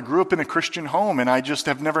story was, I grew up in a Christian home, and I just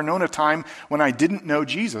have never known a time when I didn't know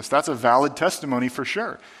Jesus. That's a valid testimony for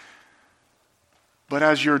sure. But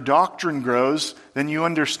as your doctrine grows, then you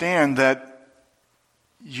understand that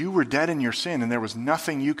you were dead in your sin and there was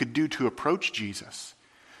nothing you could do to approach Jesus.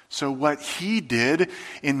 So what he did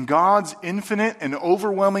in God's infinite and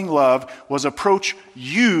overwhelming love was approach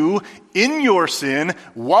you in your sin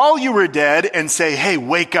while you were dead and say, hey,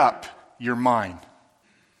 wake up, you're mine.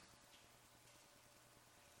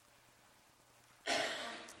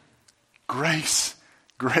 Grace,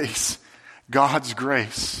 grace, God's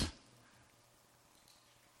grace.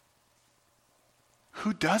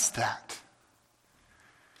 Who does that?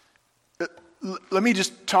 Let me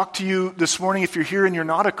just talk to you this morning if you're here and you're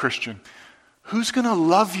not a Christian. Who's going to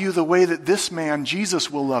love you the way that this man,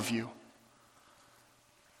 Jesus, will love you?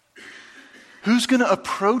 Who's going to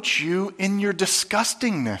approach you in your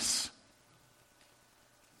disgustingness?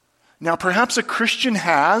 Now, perhaps a Christian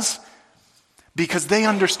has, because they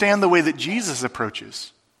understand the way that Jesus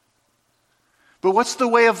approaches. But what's the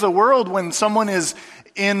way of the world when someone is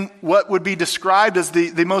in what would be described as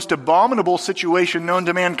the most abominable situation known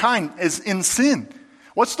to mankind, is in sin?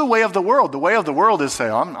 What's the way of the world? The way of the world is say,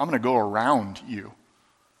 I'm going to go around you.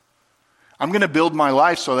 I'm going to build my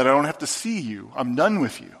life so that I don't have to see you. I'm done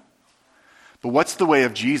with you. But what's the way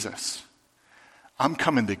of Jesus? I'm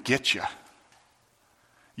coming to get you.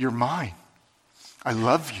 You're mine. I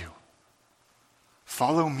love you.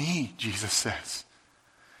 Follow me, Jesus says.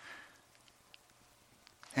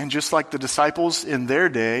 And just like the disciples in their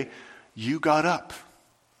day, you got up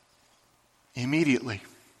immediately.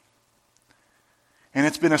 And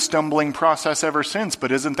it's been a stumbling process ever since,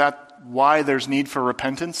 but isn't that why there's need for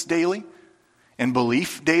repentance daily and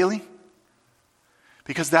belief daily?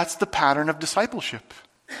 Because that's the pattern of discipleship.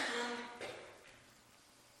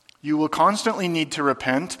 You will constantly need to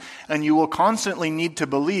repent and you will constantly need to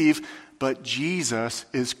believe, but Jesus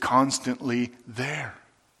is constantly there.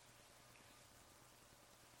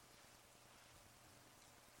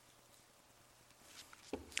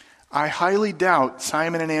 I highly doubt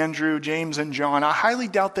Simon and Andrew, James and John, I highly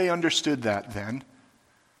doubt they understood that then.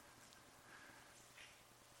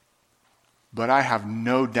 But I have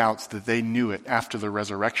no doubts that they knew it after the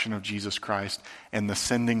resurrection of Jesus Christ and the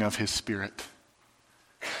sending of his Spirit.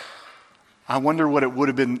 I wonder what it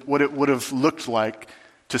would have looked like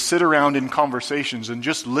to sit around in conversations and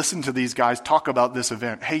just listen to these guys talk about this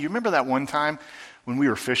event. Hey, you remember that one time when we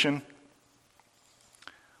were fishing?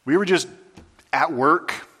 We were just at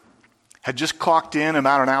work, had just clocked in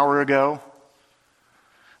about an hour ago.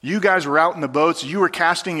 You guys were out in the boats, you were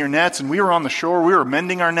casting your nets, and we were on the shore, we were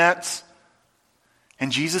mending our nets.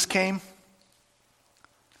 And Jesus came.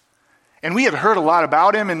 And we had heard a lot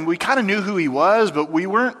about him, and we kind of knew who he was, but we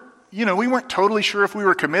weren't totally sure if we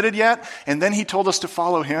were committed yet. And then he told us to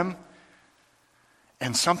follow him.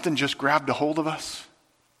 And something just grabbed a hold of us.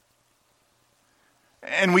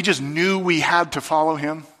 And we just knew we had to follow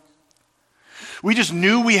him. We just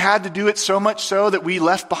knew we had to do it, so much so that we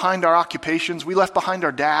left behind our occupations. We left behind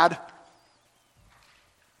our dad.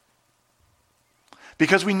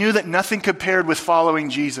 Because we knew that nothing compared with following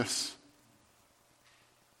Jesus.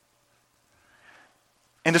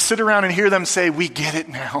 And to sit around and hear them say, we get it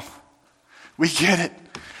now. We get it.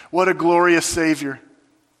 What a glorious Savior.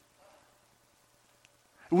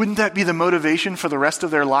 Wouldn't that be the motivation for the rest of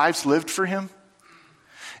their lives lived for him?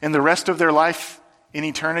 And the rest of their life in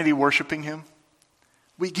eternity worshiping him?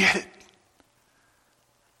 We get it.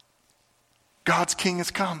 God's King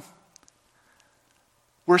has come.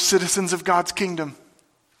 We're citizens of God's kingdom.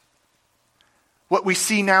 What we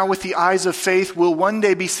see now with the eyes of faith will one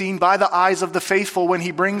day be seen by the eyes of the faithful when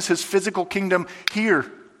he brings his physical kingdom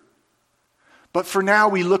here. But for now,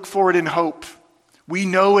 we look for it in hope. We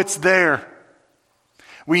know it's there.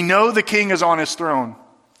 We know the King is on his throne.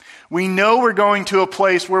 We know we're going to a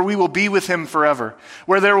place where we will be with him forever,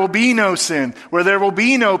 where there will be no sin, where there will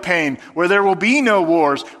be no pain, where there will be no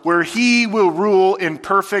wars, where he will rule in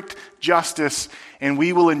perfect justice and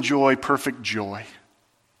we will enjoy perfect joy.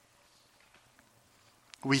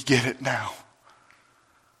 We get it now.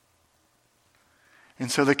 And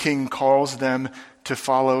so the King calls them to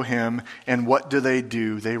follow him, and what do?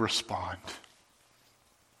 They respond.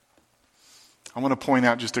 I want to point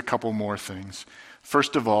out just a couple more things.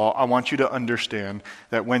 First of all, I want you to understand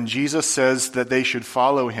that when Jesus says that they should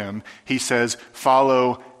follow him, he says,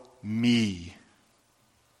 follow me.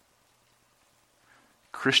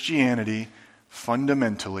 Christianity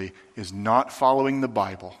fundamentally is not following the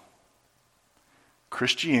Bible.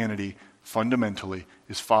 Christianity fundamentally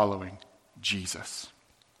is following Jesus.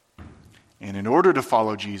 And in order to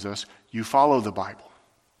follow Jesus, you follow the Bible.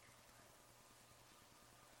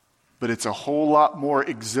 But it's a whole lot more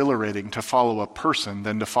exhilarating to follow a person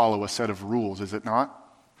than to follow a set of rules, is it not?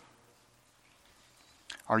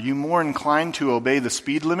 Are you more inclined to obey the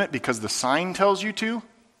speed limit because the sign tells you to?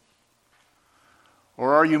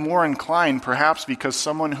 Or are you more inclined, perhaps because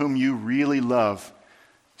someone whom you really love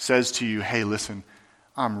says to you, hey, listen,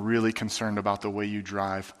 I'm really concerned about the way you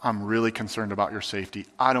drive. I'm really concerned about your safety.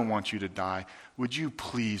 I don't want you to die. Would you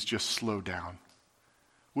please just slow down?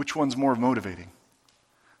 Which one's more motivating?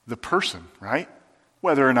 The person, right?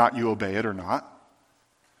 Whether or not you obey it or not.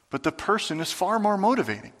 But the person is far more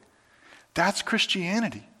motivating. That's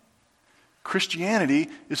Christianity. Christianity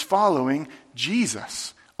is following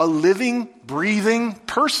Jesus, a living, breathing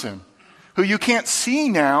person who you can't see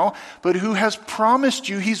now, but who has promised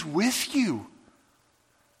you he's with you.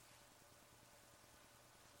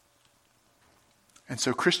 And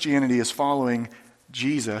so Christianity is following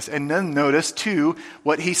Jesus. And then notice, too,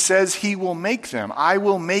 what he says he will make them. I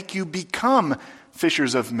will make you become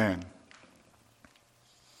fishers of men.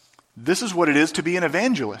 This is what it is to be an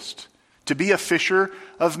evangelist, to be a fisher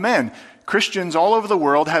of men. Christians all over the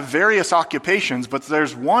world have various occupations, but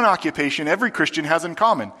there's one occupation every Christian has in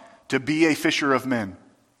common: to be a fisher of men.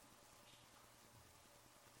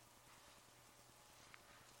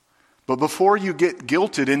 But before you get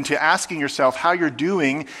guilted into asking yourself how you're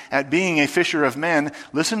doing at being a fisher of men,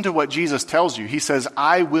 listen to what Jesus tells you. He says,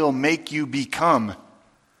 I will make you become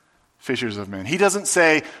fishers of men. He doesn't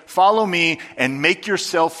say, follow me and make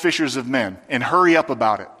yourself fishers of men and hurry up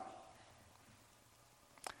about it.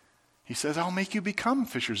 He says, I'll make you become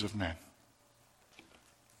fishers of men.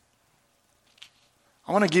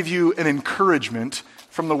 I want to give you an encouragement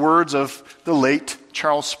from the words of the late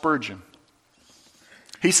Charles Spurgeon.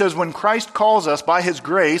 He says, when Christ calls us by his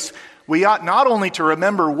grace, we ought not only to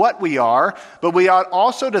remember what we are, but we ought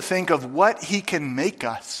also to think of what he can make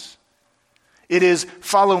us. It is,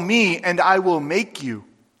 follow me and I will make you.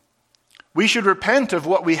 We should repent of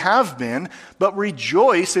what we have been, but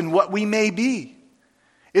rejoice in what we may be.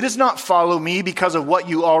 It is not follow me because of what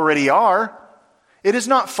you already are. It is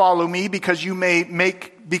not follow me because you may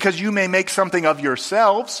make something of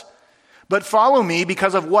yourselves, but follow me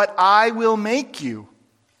because of what I will make you.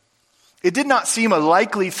 It did not seem a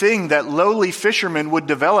likely thing that lowly fishermen would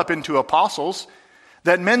develop into apostles,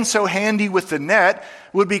 that men so handy with the net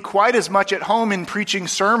would be quite as much at home in preaching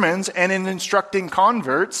sermons and in instructing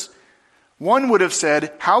converts. One would have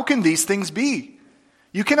said, how can these things be?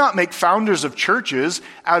 You cannot make founders of churches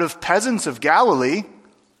out of peasants of Galilee.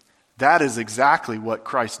 That is exactly what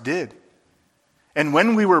Christ did. And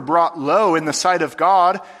when we were brought low in the sight of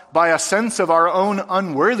God by a sense of our own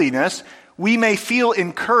unworthiness, we may feel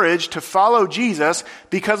encouraged to follow Jesus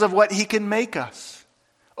because of what he can make us.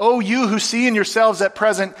 Oh, you who see in yourselves at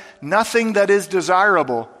present nothing that is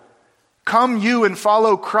desirable, come you and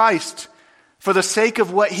follow Christ for the sake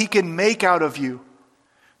of what he can make out of you.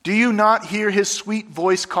 Do you not hear his sweet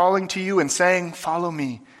voice calling to you and saying, follow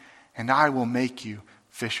me, and I will make you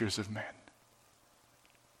fishers of men?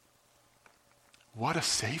 What a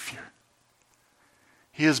Savior.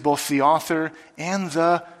 He is both the author and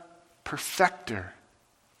the perfecter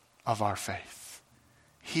of our faith.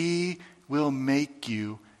 He will make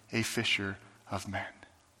you a fisher of men.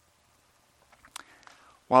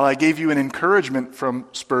 While I gave you an encouragement from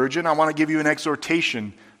Spurgeon, I want to give you an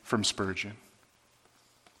exhortation from Spurgeon.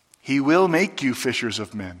 He will make you fishers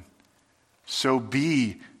of men, so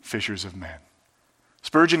be fishers of men.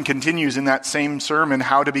 Spurgeon continues in that same sermon,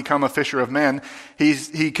 How to Become a Fisher of Men.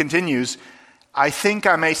 He continues, I think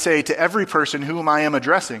I may say to every person whom I am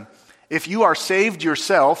addressing, if you are saved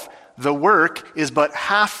yourself, the work is but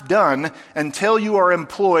half done until you are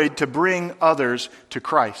employed to bring others to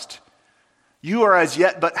Christ. You are as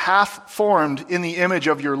yet but half formed in the image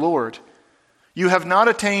of your Lord. You have not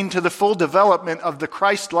attained to the full development of the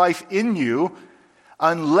Christ life in you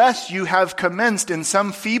unless you have commenced in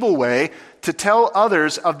some feeble way to tell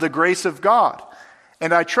others of the grace of God.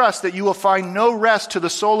 And I trust that you will find no rest to the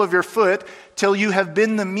sole of your foot till you have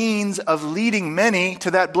been the means of leading many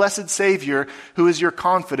to that blessed Savior who is your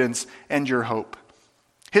confidence and your hope.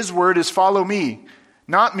 His word is follow me,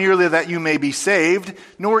 not merely that you may be saved,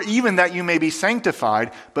 nor even that you may be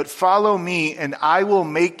sanctified, but follow me and I will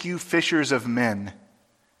make you fishers of men.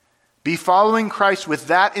 Be following Christ with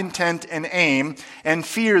that intent and aim, and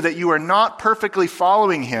fear that you are not perfectly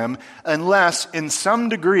following him unless, in some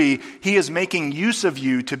degree, he is making use of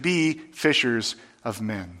you to be fishers of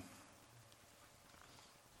men.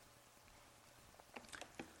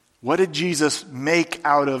 What did Jesus make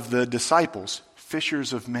out of the disciples?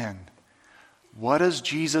 Fishers of men. What does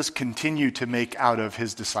Jesus continue to make out of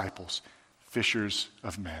his disciples? Fishers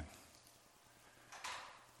of men.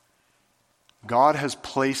 God has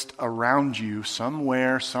placed around you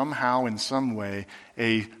somewhere, somehow, in some way,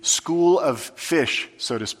 a school of fish,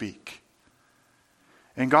 so to speak.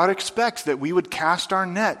 And God expects that we would cast our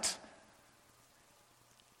net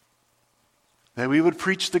that we would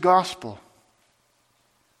preach the gospel,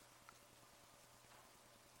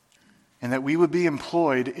 and that we would be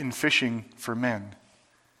employed in fishing for men.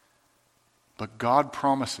 But God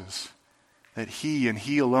promises that He and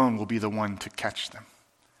He alone will be the one to catch them.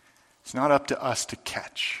 It's not up to us to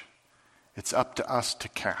catch. It's up to us to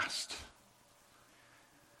cast.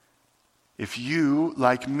 If you,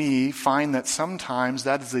 like me, find that sometimes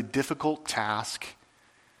that is a difficult task,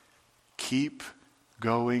 keep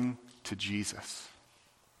going to Jesus.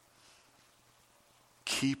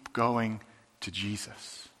 Keep going to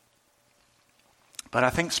Jesus. But I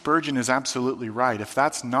think Spurgeon is absolutely right. If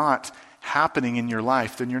that's not happening in your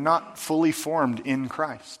life, then you're not fully formed in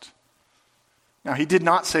Christ. Now, he did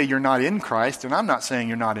not say you're not in Christ, and I'm not saying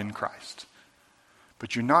you're not in Christ.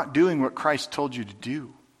 But you're not doing what Christ told you to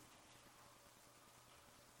do.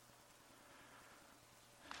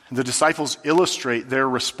 The disciples illustrate their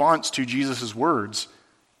response to Jesus' words,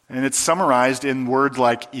 and it's summarized in words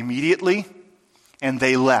like immediately and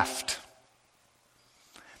they left.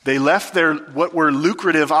 They left their what were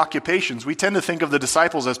lucrative occupations. We tend to think of the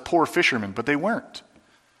disciples as poor fishermen, but they weren't.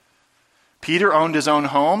 Peter owned his own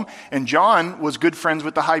home, and John was good friends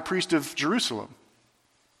with the high priest of Jerusalem.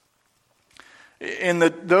 In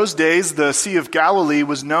those days, the Sea of Galilee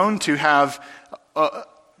was known to have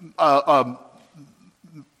a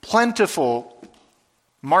plentiful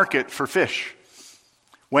market for fish.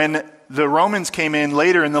 When the Romans came in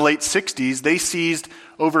later in the late 60s, they seized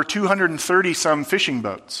over 230 some fishing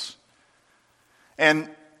boats. And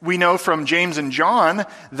we know from James and John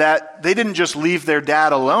that they didn't just leave their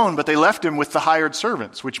dad alone, but they left him with the hired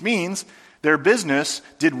servants, which means their business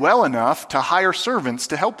did well enough to hire servants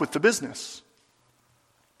to help with the business.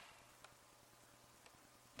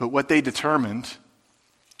 But what they determined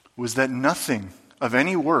was that nothing of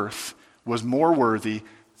any worth was more worthy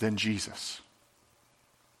than Jesus.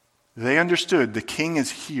 They understood the King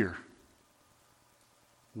is here.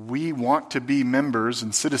 We want to be members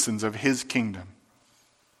and citizens of His kingdom.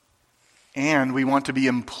 And we want to be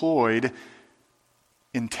employed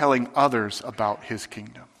in telling others about His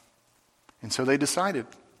kingdom. And so they decided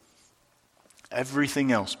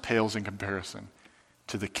everything else pales in comparison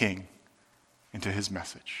to the King and to His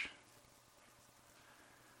message.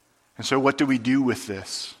 And so what do we do with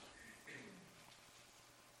this?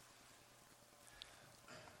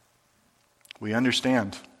 We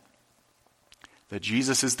understand that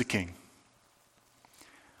Jesus is the King.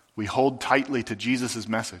 We hold tightly to Jesus'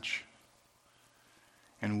 message.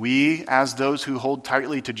 And we, as those who hold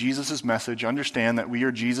tightly to Jesus' message, understand that we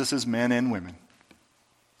are Jesus' men and women,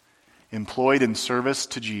 employed in service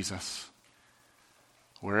to Jesus.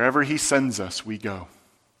 Wherever He sends us, we go.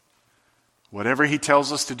 Whatever He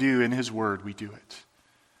tells us to do in His word, we do it.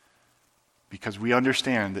 Because we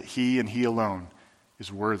understand that He and He alone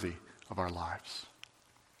is worthy of our lives.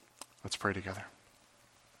 Let's pray together.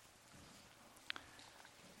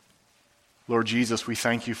 Lord Jesus, we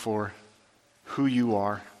thank You for who You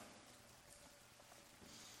are.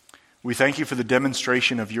 We thank You for the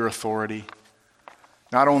demonstration of Your authority,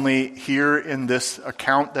 not only here in this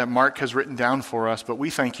account that Mark has written down for us, but we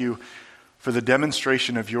thank You for the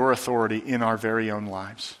demonstration of Your authority in our very own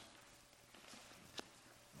lives.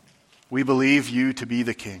 We believe You to be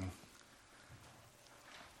the King.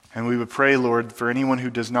 And we would pray, Lord, for anyone who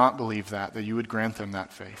does not believe that You would grant them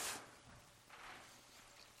that faith.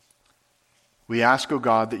 We ask, O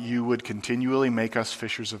God, that You would continually make us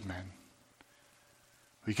fishers of men.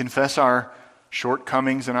 We confess our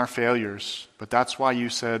shortcomings and our failures, but that's why You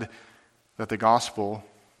said that the gospel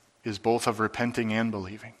is both of repenting and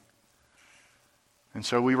believing. And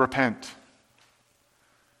so we repent,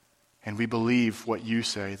 and we believe what You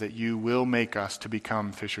say, that You will make us to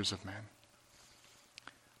become fishers of men.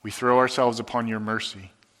 We throw ourselves upon Your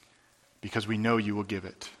mercy because we know You will give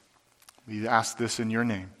it. We ask this in Your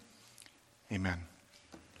name. Amen.